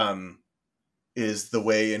is the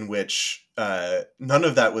way in which none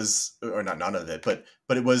of that was, or not none of it, but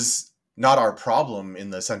it was not our problem in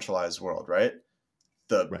the centralized world, right?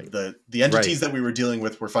 The entities that we were dealing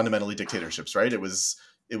with were fundamentally dictatorships, right? It was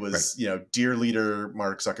you know, dear leader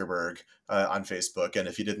Mark Zuckerberg on Facebook, and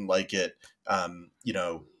if you didn't like it, you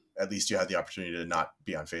know, at least you had the opportunity to not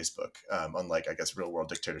be on Facebook, unlike, I guess, real world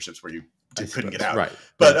dictatorships where you couldn't get out. Right.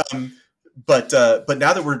 But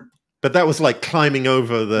now that but that was like climbing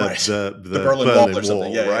over the Berlin Wall or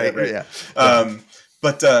something, right? Yeah.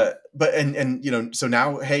 But you know, so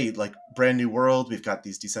now, hey, like, brand new world, we've got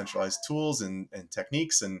these decentralized tools and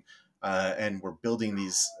techniques, and we're building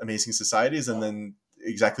these amazing societies, and then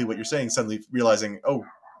exactly what you're saying, suddenly realizing, oh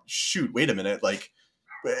shoot, wait a minute, like,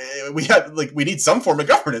 we need some form of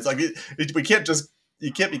governance, like, we can't just,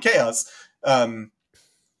 you can't be chaos, and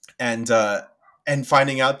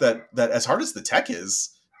finding out that as hard as the tech is,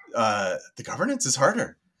 the governance is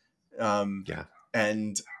harder. And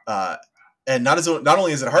not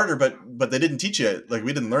only is it harder, but they didn't teach you, like,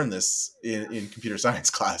 we didn't learn this in computer science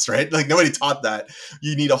class, right? Like, nobody taught that.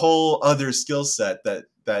 You need a whole other skill set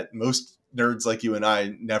that most nerds like you and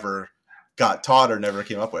I never got taught or never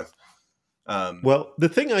came up with. Well, the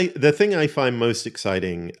thing I find most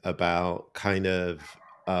exciting about kind of,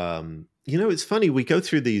 you know, it's funny, we go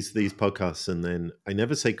through these podcasts and then I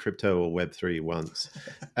never say crypto or Web3 once,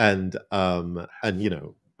 and you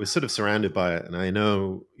know, we're sort of surrounded by it, and I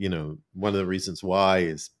know, you know, one of the reasons why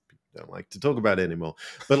is people don't like to talk about it anymore.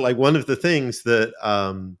 But, like, one of the things that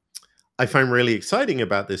I find really exciting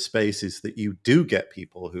about this space is that you do get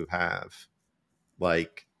people who have,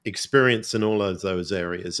 like, experience in all of those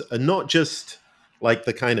areas, and not just, like,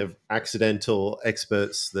 the kind of accidental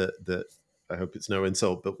experts that I hope it's no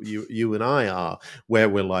insult, but you and I are, where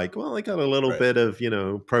we're like, well, I got a little Right. bit of,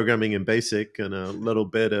 programming in BASIC and a little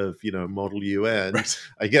bit of, Model UN. Right.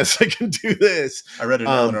 I guess I can do this. I read an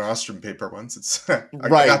Eleanor Ostrom paper once. It's I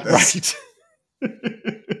Right, got this. right.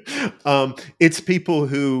 It's people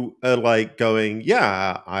who are like going,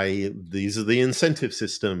 yeah, these are the incentive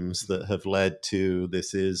systems that have led to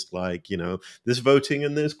this is like, this voting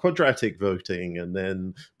and there's quadratic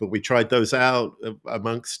voting. But we tried those out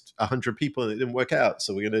amongst 100 people and it didn't work out.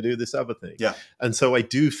 So we're going to do this other thing. Yeah. And so I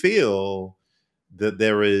do feel that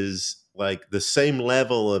there is like the same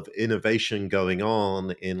level of innovation going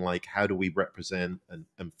on in like, how do we represent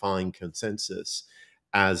and find consensus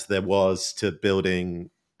as there was to building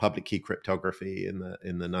public key cryptography in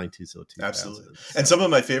the 90s or 2000s. Absolutely. And some of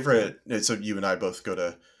my favorite, so you and I both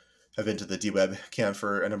have been to the DWeb camp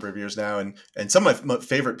for a number of years now. And some of my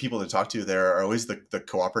favorite people to talk to there are always the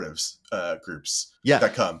cooperatives groups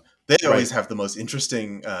that come. They always have the most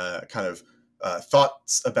interesting kind of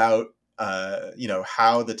thoughts about,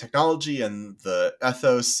 how the technology and the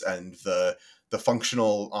ethos and the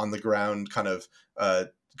functional on the ground kind of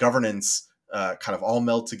governance kind of all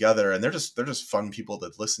meld together, and they're just fun people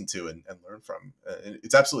to listen to and learn from.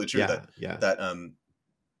 It's absolutely true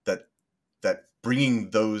that bringing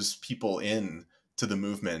those people in to the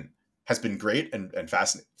movement has been great and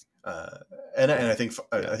fascinating, and I think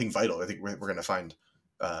vital. I think we're going to find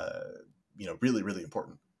really, really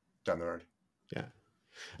important down the road. Yeah.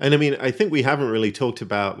 And I mean, I think we haven't really talked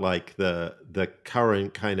about like the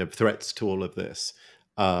current kind of threats to all of this.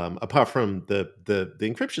 Apart from the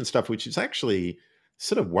encryption stuff, which is actually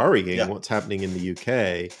sort of worrying what's happening in the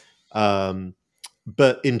UK.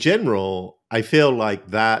 But in general, I feel like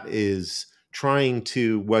that is trying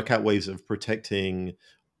to work out ways of protecting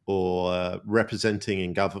or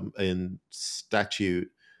representing in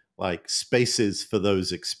statute, like spaces for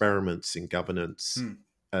those experiments in governance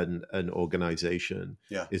and organization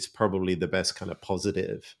is probably the best kind of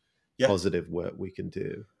positive work we can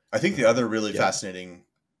do. I think the other really fascinating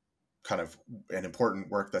kind of an important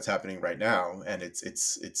work that's happening right now, and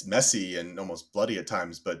it's messy and almost bloody at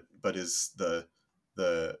times, but is the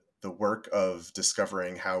work of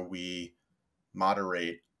discovering how we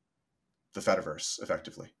moderate the Fediverse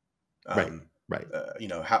effectively. Right.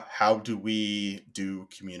 How do we do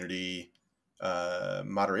community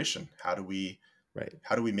moderation? How do we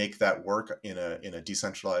make that work in a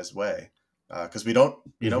decentralized way? Because we don't,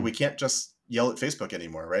 we can't just yell at Facebook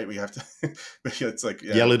anymore, right? We have to. It's like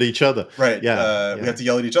yell at each other, right? We have to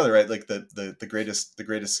yell at each other, right? Like the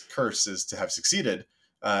greatest curse is to have succeeded,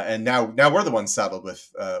 and now we're the ones saddled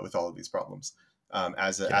with all of these problems,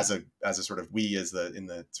 as a sort of we in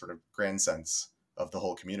the sort of grand sense of the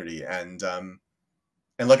whole community, and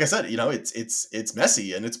like I said, it's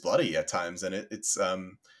messy and it's bloody at times, and it's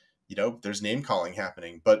there's name calling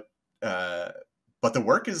happening, but the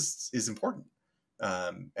work is important.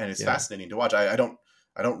 And it's fascinating to watch. I don't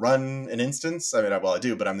run an instance. I mean, I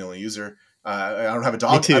do, but I'm the only user. I don't have a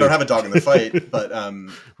dog. I don't have a dog in the fight, but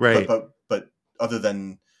but other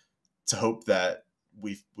than to hope that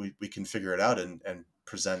we can figure it out and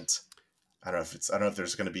present. I don't know if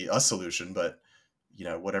there's going to be a solution, but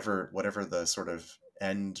whatever the sort of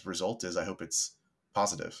end result is, I hope it's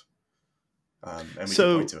positive. And we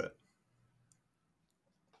can point to it.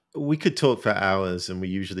 We could talk for hours, and we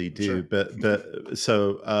usually do, Sure.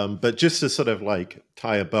 but just to sort of like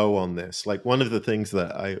tie a bow on this, like one of the things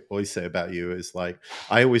that I always say about you is like,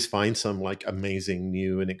 I always find some like amazing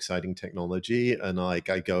new and exciting technology, and like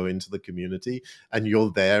I go into the community and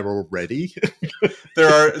you're there already.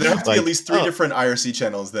 there have to be at least 3 different IRC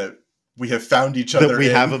channels that we have found each other that we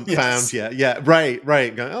in. haven't found yet. Yeah, right.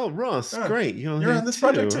 Going, oh, Ross, great, you're on this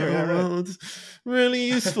project too. Yeah, right. Well, it's really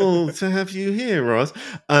useful to have you here, Ross.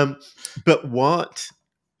 But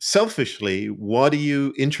selfishly, what are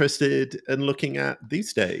you interested in looking at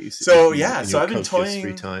these days? So I've been toying.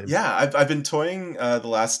 Free time? Yeah, I've been toying the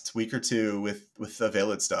last week or two with the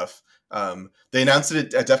Veiled stuff. They announced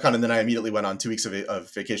it at DEF CON, and then I immediately went on 2 weeks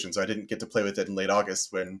of vacation, so I didn't get to play with it in late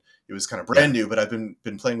August when it was kind of brand new. But I've been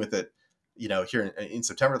playing with it, here in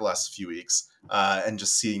September the last few weeks, and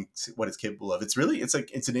just seeing what it's capable of. It's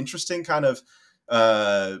an interesting kind of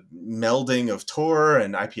melding of Tor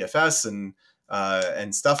and IPFS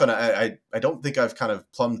and stuff. And I don't think I've kind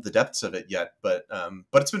of plumbed the depths of it yet, but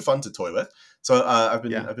it's been fun to toy with. So I've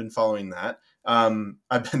been following that.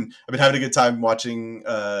 I've been having a good time watching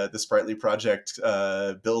the Sprightly project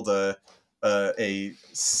build a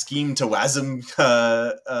scheme to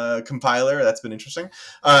WASM compiler. That's been interesting.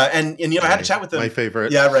 And I had a chat with them. My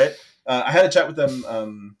favorite. Yeah, right. I had a chat with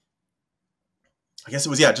them I guess it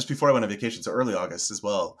was, yeah, just before I went on vacation, so early August as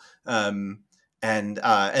well. And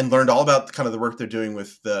learned all about kind of the work they're doing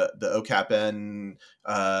with the OCAPN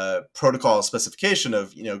protocol specification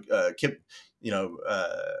of a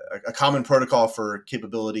common protocol for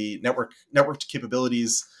capability networked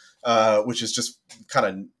capabilities, which is just kind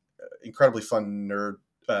of incredibly fun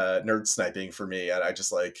nerd sniping for me. And I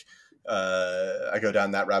just like I go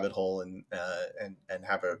down that rabbit hole and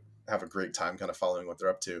have a great time kind of following what they're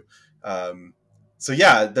up to. So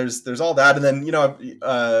yeah, there's all that, and then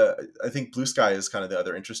I think Blue Sky is kind of the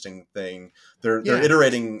other interesting thing. They're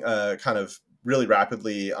iterating kind of really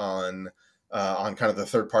rapidly on kind of the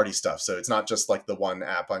third party stuff. So it's not just like the one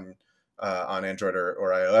app on Android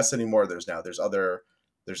or iOS anymore. There's other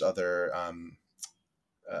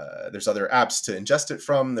apps to ingest it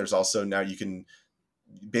from. There's also now you can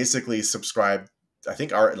basically subscribe, I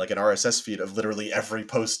think, like an RSS feed of literally every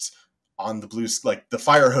post on the like the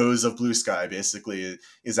fire hose of Blue Sky basically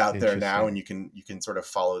is out there now, and you can sort of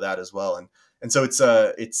follow that as well. And so it's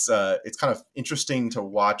kind of interesting to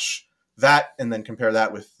watch that and then compare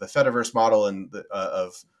that with the Fediverse model and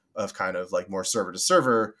of kind of like more server to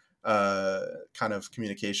server kind of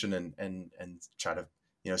communication and try to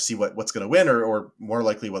see what's going to win, or more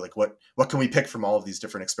likely what can we pick from all of these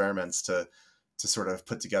different experiments to sort of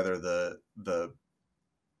put together the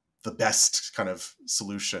best kind of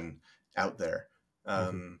solution out there.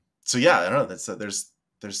 So yeah, I don't know.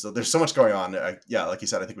 There's so much going on. Like you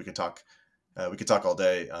said, I think we could talk all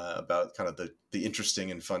day about kind of the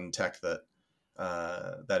interesting and fun tech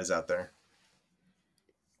that is out there.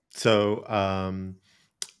 So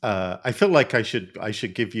I feel like I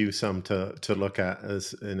should give you some to look at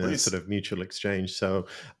as in a sort of mutual exchange. So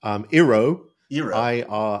Eero.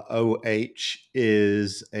 IROH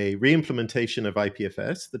is a reimplementation of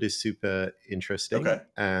IPFS that is super interesting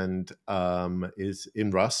and is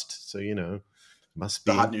in Rust. So, must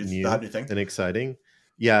be the hot new thing and exciting.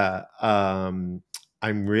 Yeah.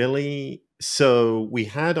 So we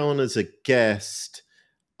had on as a guest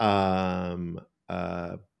Brooklyn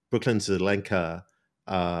Zelenka,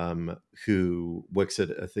 who works at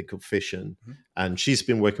a thing called Fission, and she's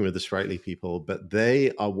been working with the Sprightly people, but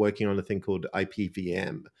they are working on a thing called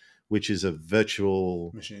IPVM, which is a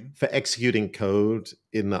virtual machine for executing code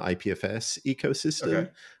in the IPFS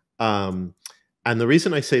ecosystem. And the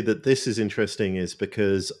reason I say that this is interesting is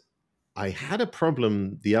because I had a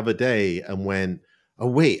problem the other day and went, oh,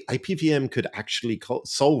 wait, IPVM could actually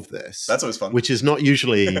solve this. That's always fun. Which is not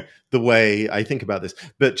usually the way I think about this.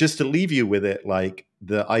 But just to leave you with it, like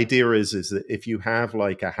the idea is that if you have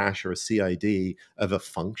like a hash or a CID of a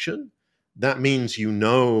function, that means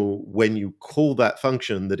when you call that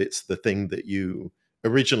function that it's the thing that you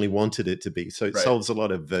originally wanted it to be. So it solves a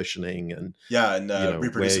lot of versioning and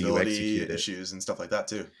reproducibility issues and stuff like that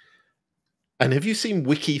too. And have you seen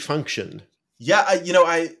Wiki Function? Yeah,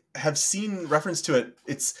 I have seen reference to it.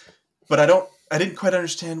 But I didn't quite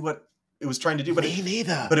understand what it was trying to do. But Me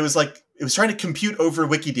neither. But it was trying to compute over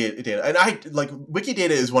Wikidata. And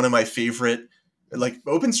Wikidata is one of my favorite, like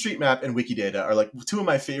OpenStreetMap and Wikidata are like two of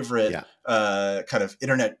my favorite kind of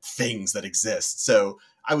internet things that exist. So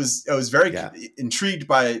I was very intrigued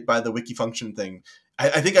by the Wiki Function thing.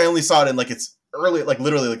 I think I only saw it in like its early, like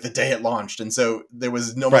literally like the day it launched. And so there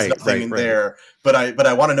was nothing in there, but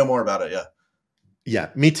I want to know more about it. Yeah. Yeah,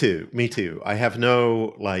 me too. I have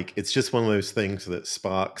it's just one of those things that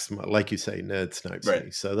sparks, like you say, nerd snipes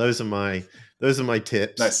me. So those are my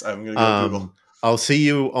tips. Nice. I'm going to go Google. I'll see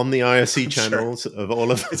you on the IRC channels of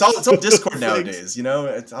all of It's all Discord nowadays,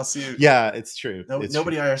 I'll see you. Yeah, it's true.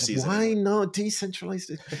 Nobody true. IRCs. Why not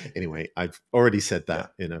decentralized? Anyway, I've already said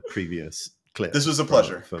that in a previous clip. This was a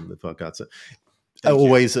pleasure from the podcast. So,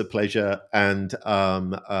 always a pleasure. And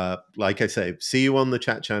like I say, see you on the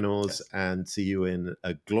chat channels and see you in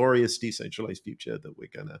a glorious decentralized future that we're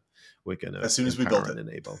gonna as soon as we build it,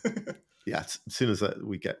 enable. Yes, as soon as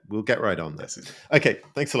we'll get right on that. Okay,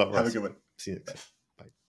 thanks a lot, Ross. Have a good one. See you next time.